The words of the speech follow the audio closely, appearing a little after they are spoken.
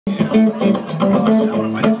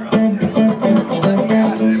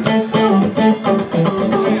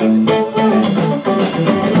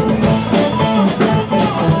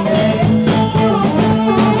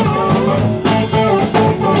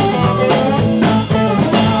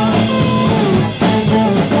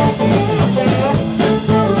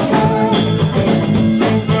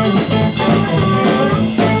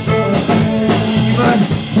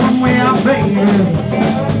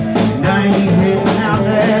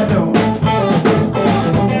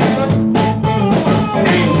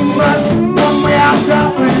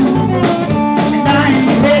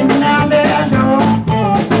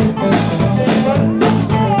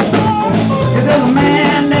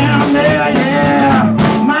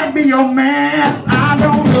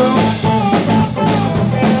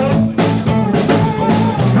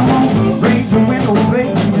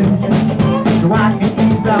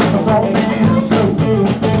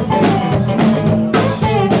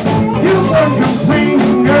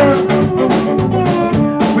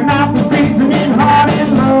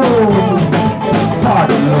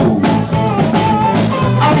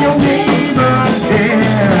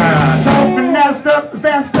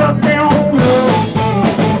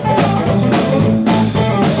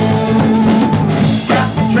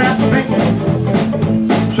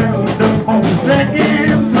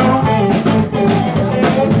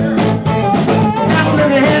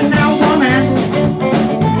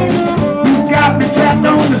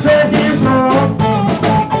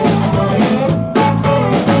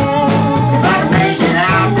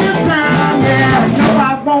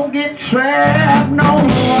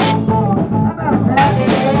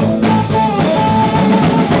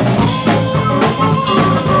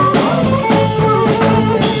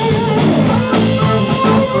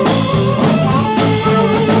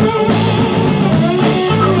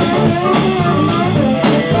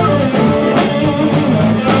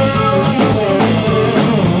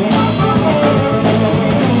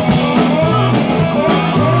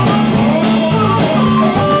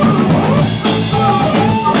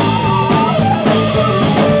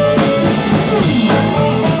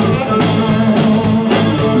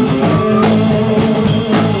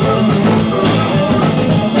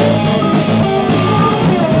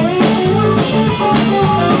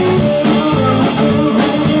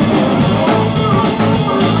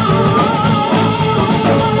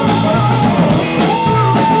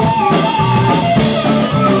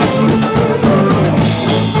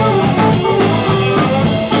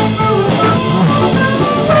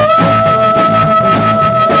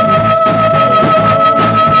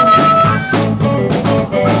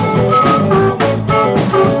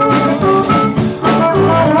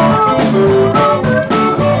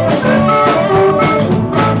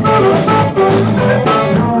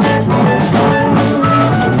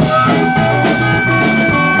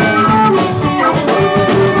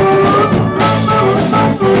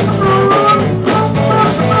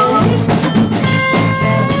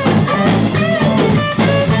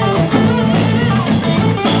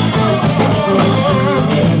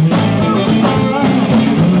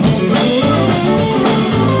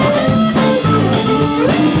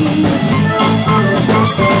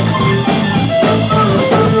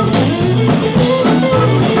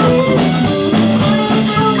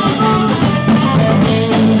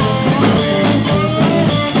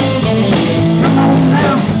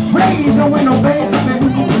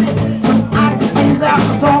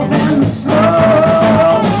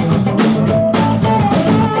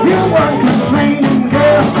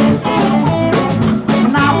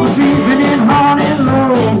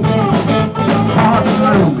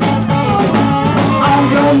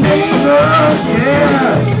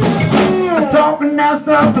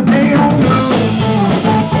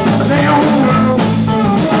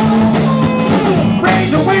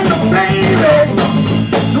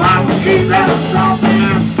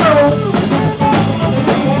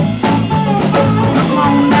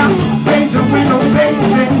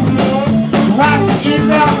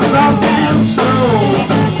soft and slow.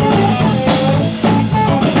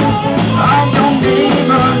 All your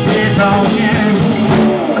neighbors, they're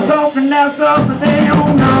talking that stuff, but they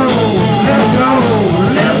don't know. Let's go,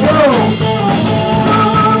 let's go.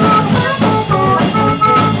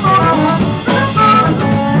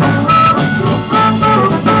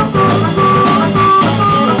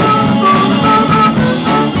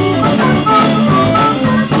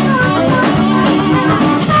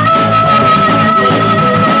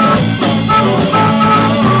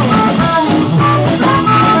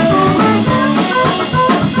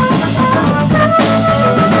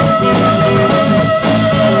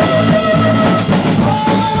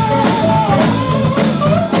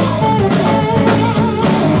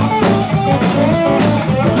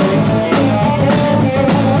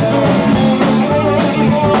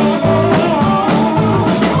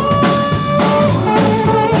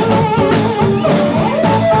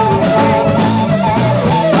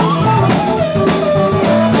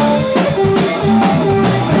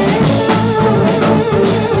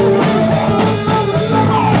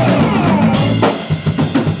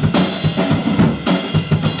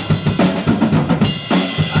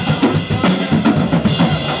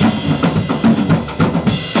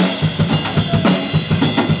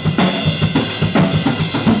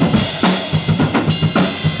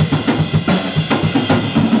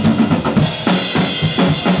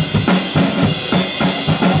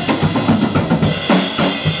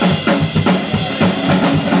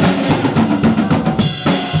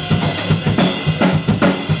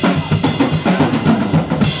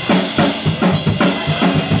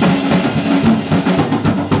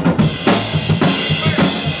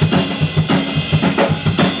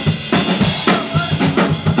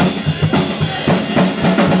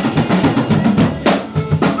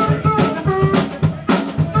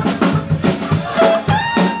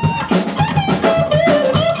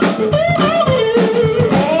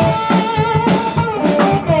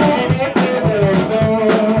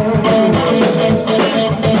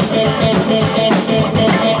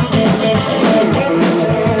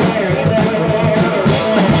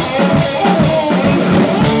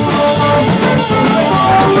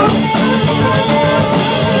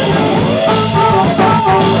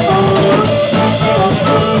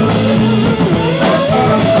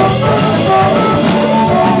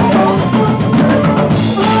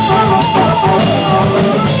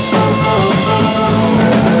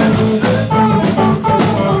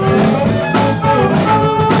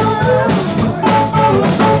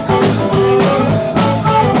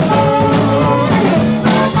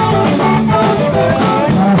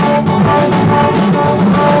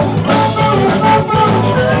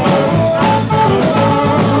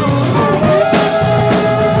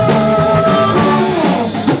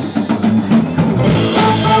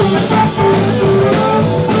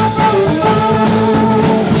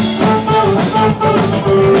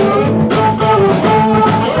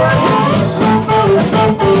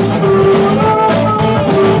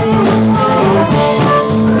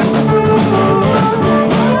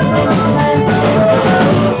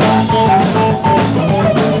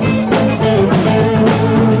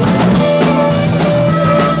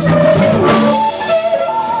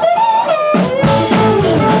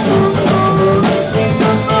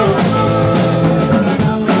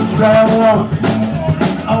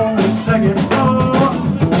 On the second floor.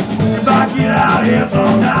 If I get out here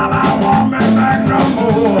sometime, I won't be back no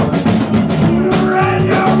more. Right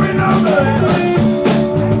here we know baby,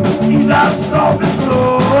 he's out soft and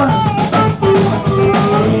slow.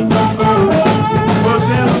 But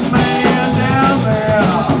there's a man down there,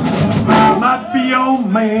 might be your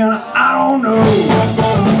man, I don't know.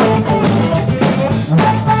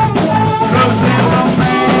 Cause there's a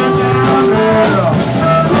man down there,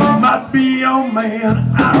 might be your man,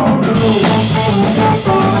 I don't know.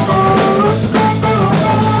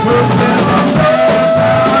 Cause there's a man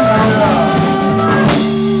down there,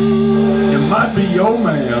 it might be your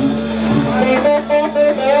man.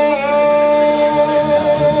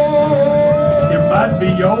 It might be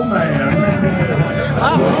your man.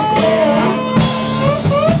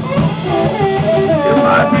 It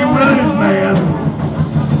might be Willie's man.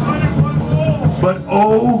 But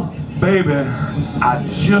oh, baby, I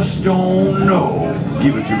just don't know.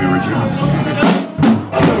 Give it to me, Richard.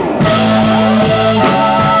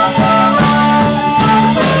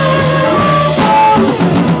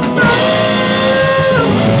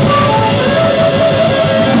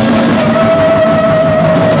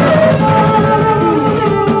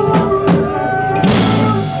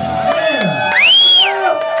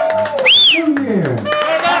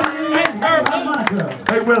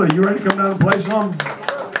 Hey, Willie, you ready to come down and play some?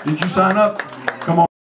 Did you sign up? Come on.